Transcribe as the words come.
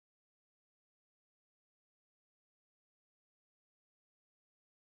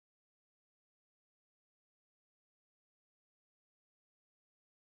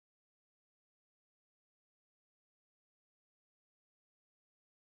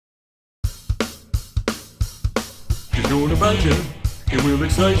gonna bite you, it will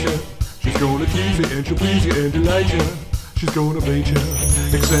excite you. She's gonna tease you and she'll please you and delight you. She's gonna bait you,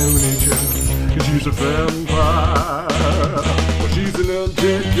 exterminate you, 'cause she's a vampire. Well, she's an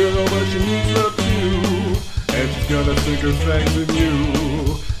undead girl, but she needs love too. And she's gonna stick her fangs in you.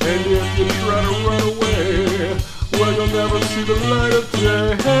 And if you try to run away, well, you'll never see the light of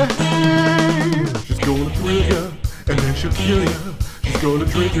day. She's gonna thrill you, and then she'll kill you. She's gonna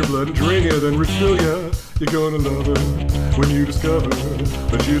drink your blood and drain you, then refill you. You're gonna love her when you discover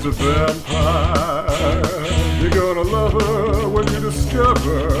that she's a vampire. You're gonna love her when you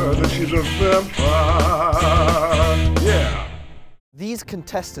discover that she's a vampire. Yeah. These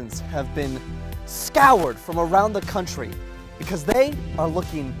contestants have been scoured from around the country because they are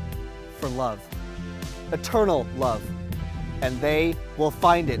looking for love, eternal love, and they will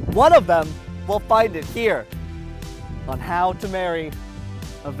find it. One of them will find it here on How to Marry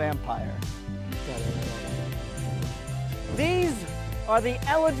a Vampire. These are the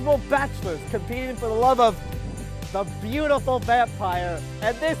eligible bachelors competing for the love of the beautiful vampire,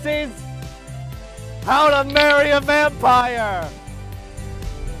 and this is How to Marry a Vampire.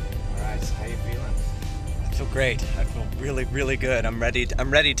 All right, so how you feeling? I feel great. I feel really, really good. I'm ready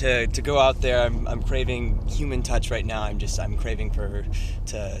to go out there. I'm craving human touch right now. I'm craving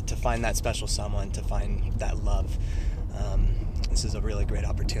to find that special someone, to find that love. This is a really great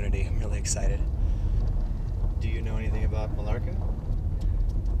opportunity. I'm really excited. Do you know anything about Millarca?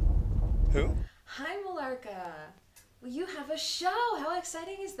 Who? Hi, Millarca. Well, you have a show. How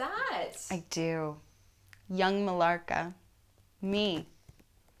exciting is that? I do. Young Millarca. Me.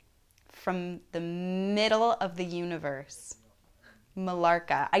 From the middle of the universe.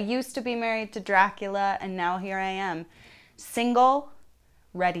 Millarca. I used to be married to Dracula, and now here I am. Single,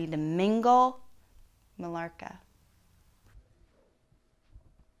 ready to mingle. Millarca.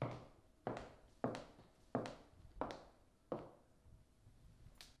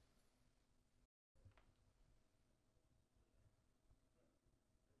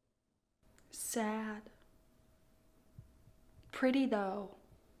 Sad. Pretty though.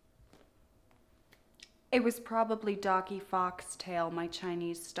 It was probably Doggy Foxtail, my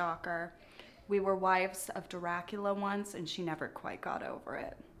Chinese stalker. We were wives of Dracula once and she never quite got over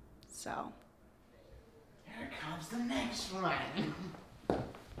it. So. Here comes the next one.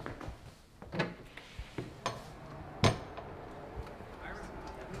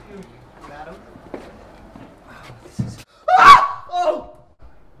 Madam? Wow, this is... Ah! Oh!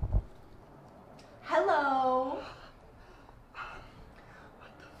 Hello.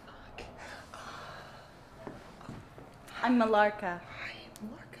 What the fuck? I'm Millarca. Hi,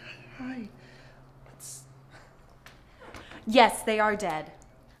 Millarca. Hi. What's... Yes, they are dead.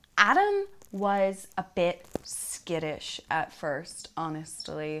 Adam was a bit skittish at first,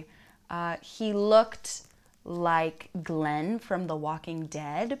 honestly. He looked like Glenn from The Walking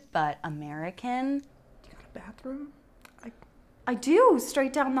Dead, but American. Do you got a bathroom? I do,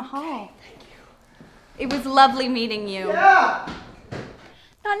 straight down the hall. Okay, thank you. It was lovely meeting you. Yeah!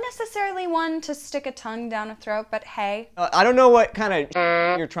 Not necessarily one to stick a tongue down a throat, but hey. I don't know what kind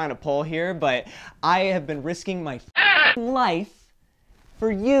of you're trying to pull here, but I have been risking my life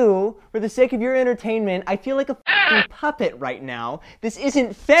for you, for the sake of your entertainment. I feel like a puppet right now. This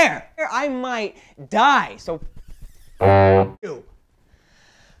isn't fair. I might die, so you.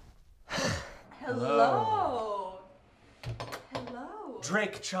 Hello.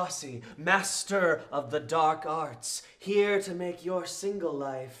 Drake Chaucy, master of the dark arts, here to make your single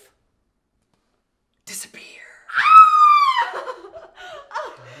life disappear.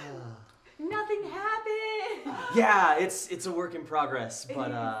 Nothing happened. Yeah, it's a work in progress,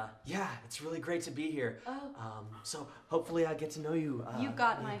 but yeah, it's really great to be here. Oh. So hopefully I get to know you. You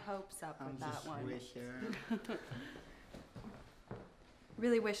got my hopes up with that one.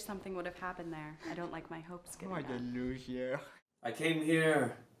 Really wish something would have happened there. I don't like my hopes getting up. I came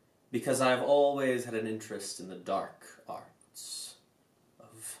here because I've always had an interest in the dark arts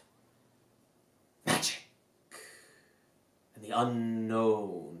of magic and the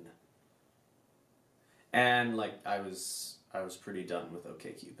unknown. And like I was pretty done with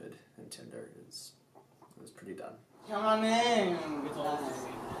OkCupid and Tinder. It was pretty done. Come on in.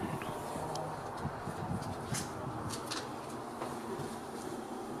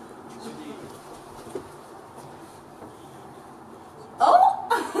 Oh!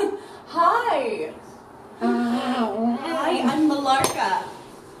 Hi! Hi, I'm Millarca.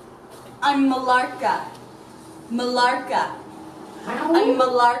 I'm Millarca. Millarca. I'm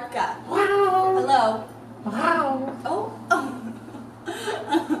Millarca. Hello. Oh.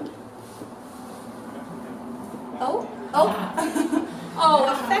 Oh. Oh,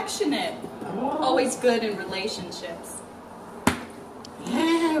 affectionate. Always good in relationships.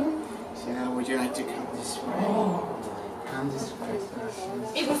 Would you like to come this way? Come this way.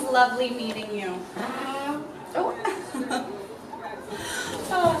 It was lovely meeting you.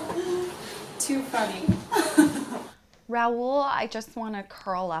 Oh. Too funny. Raoul, I just want to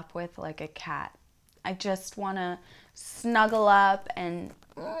curl up with like a cat. I just want to snuggle up and...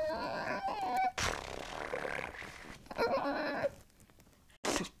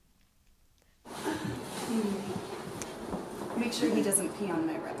 Make sure he doesn't pee on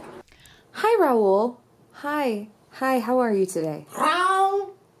my rib. Hi, Raoul. Hi. Hi, how are you today?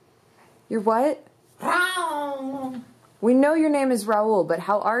 Raoul! You're what? Raoul! We know your name is Raoul, but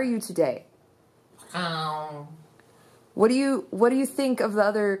how are you today? Raoul! What do you think of the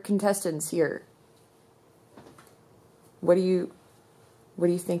other contestants here? What do you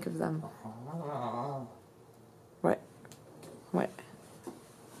think of them? What? What?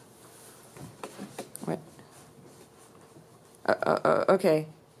 What? Okay.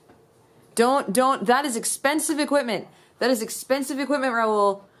 Don't, that is expensive equipment. That is expensive equipment,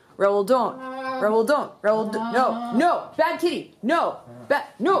 Raoul. Raoul, don't. Raoul, don't. Raoul, no. No. Bad kitty. No. Bad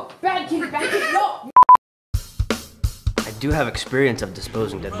kitty. Bad kitty. No. I do have experience of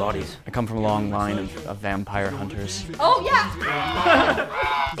disposing dead bodies. I come from a long line of vampire hunters. Oh, yeah!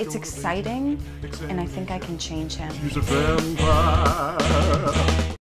 It's exciting, and I think I can change him. She's a vampire.